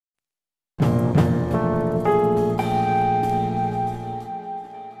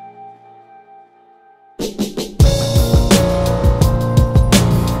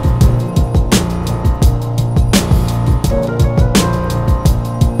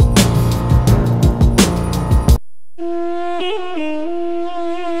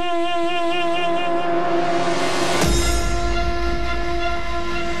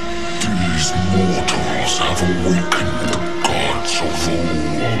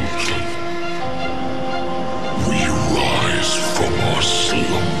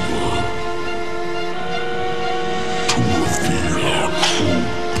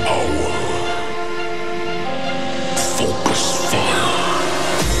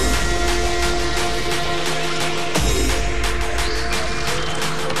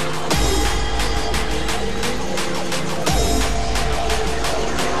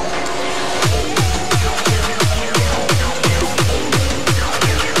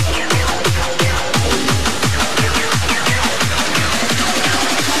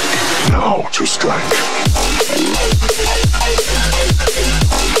strike.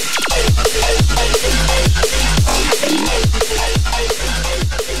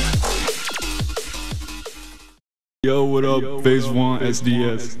 Yo, what up? Phase 1,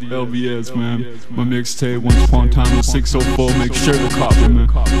 SDS, LBS, man. My mixtape, Once Upon a Time, 604. Make sure to copy,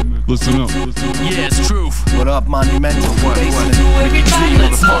 man. Listen up. Yeah, it's truth. What up, Monumental? What?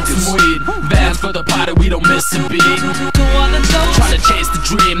 Let's smoke some weed. Bands for the party, we don't miss a beat. Trying to chase the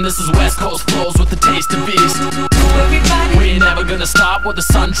dream. This is West Coast flows with the taste of East. We ain't never gonna stop when the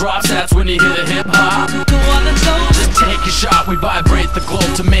sun drops. That's when you hear the hip hop. Just take a shot. We vibrate the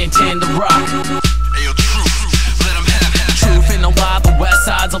globe to maintain the rock. Truth ain't no lie, the west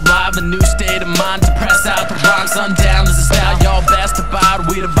side's alive. A new state of mind to press out the rhyme. Sundown is the style y'all best about.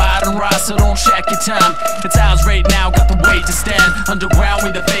 We divide and rise, so don't check your time. It's ours right now, got the weight to stand. Underground,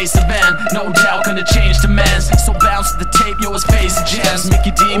 we the face of man. No doubt gonna change demands. So bounce to the tape, yo, it's phase of jams.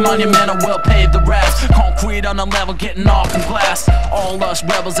 Mickey D, monumental, well paved the raps. Concrete on the level, getting off in glass. All us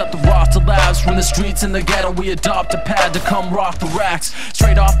rebels at the roster labs. From the streets in the ghetto, we adopt a pad to come rock the racks.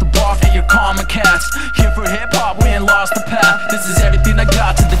 Straight off the bar, get your common cats. Here for hip-hop, we ain't lost the path. This is everything I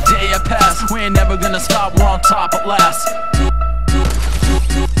got to the day I pass. We ain't never gonna stop, we're on top at last.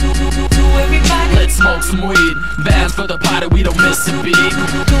 Let's smoke some weed. Bands for the party, we don't miss a beat.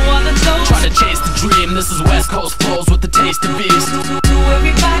 Trying to chase the dream. This is West Coast flows with the taste of East.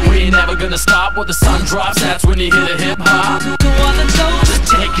 We ain't never gonna stop when the sun drops. That's when you hear the hip hop. Just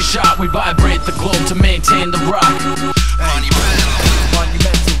take a shot. We vibrate the globe to maintain the rock.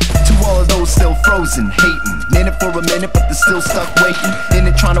 To all of those still frozen, hating. In it for a minute, but they're still stuck waiting. In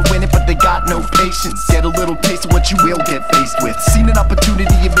it trying to win it, but they got no patience. Get a little taste of what you will get faced with. Seen an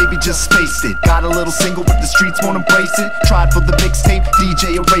opportunity and maybe just spaced it. Got a little single, but the streets won't embrace it. Tried for the mixtape,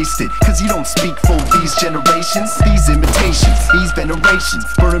 DJ erased it. Cause you don't speak for these generations. These imitations, these venerations.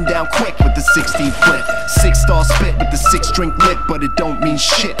 Burn them down quick with the 16 flip. 6-star spit with the 6-drink lip. But it don't mean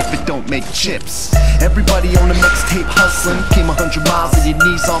shit if it don't make chips. Everybody on the mixtape hustling. Came 100 miles and your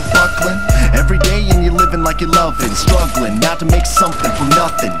knees on buckling. Every day and you're living like you're loving. Struggling now to make something from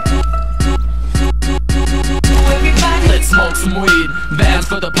nothing. Let's smoke some weed. Bands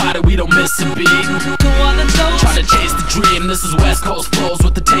for the party, we don't miss a beat. Trying to chase the dream. This is West Coast flows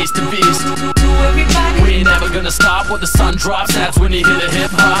with the taste of East. We ain't never gonna stop when the sun drops. That's when you hear the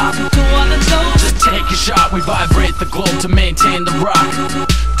hip hop. Just take a shot. We vibrate the globe to maintain the rock.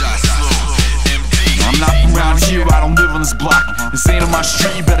 I'm not from around here, I don't live on this block. This ain't on my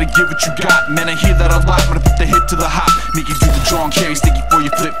street, you better give what you got. Man, I hear that a lot, but I put the hit to the hop. Make you do the draw and carry, sticky for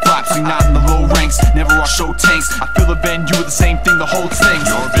your flip-flops. We not in the low ranks, never our show tanks. I feel a bend, you with the same thing, the whole thing.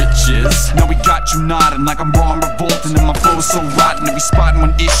 Your bitches, now we got you nodding like I'm raw and revolting. And my flow's so rotten, every spotting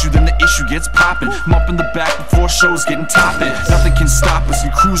one issue, then the issue gets popping. I'm up in the back before shows getting topping. Nothing can stop us,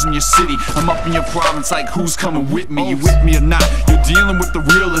 you cruising your city. I'm up in your province like who's coming with me? You with me or not? You're dealing with the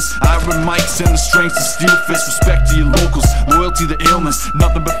realest. Iron mics and the strengths of steel fists. Respect to your locals, loyalty to illness.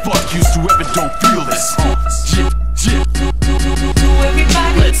 Nothing but fuck yous, whoever don't feel this.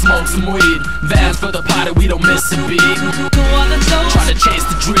 Let's smoke some weed. Bands for the party, we don't miss a beat. Trying to chase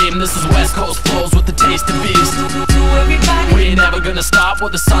the dream. This is West Coast flows with the taste of East. We ain't never gonna stop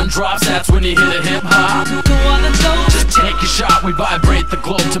when the sun drops. That's when you hear the hip hop. Just take a shot. We vibrate the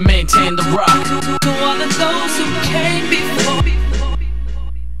globe to maintain the rock. To all of those who came before.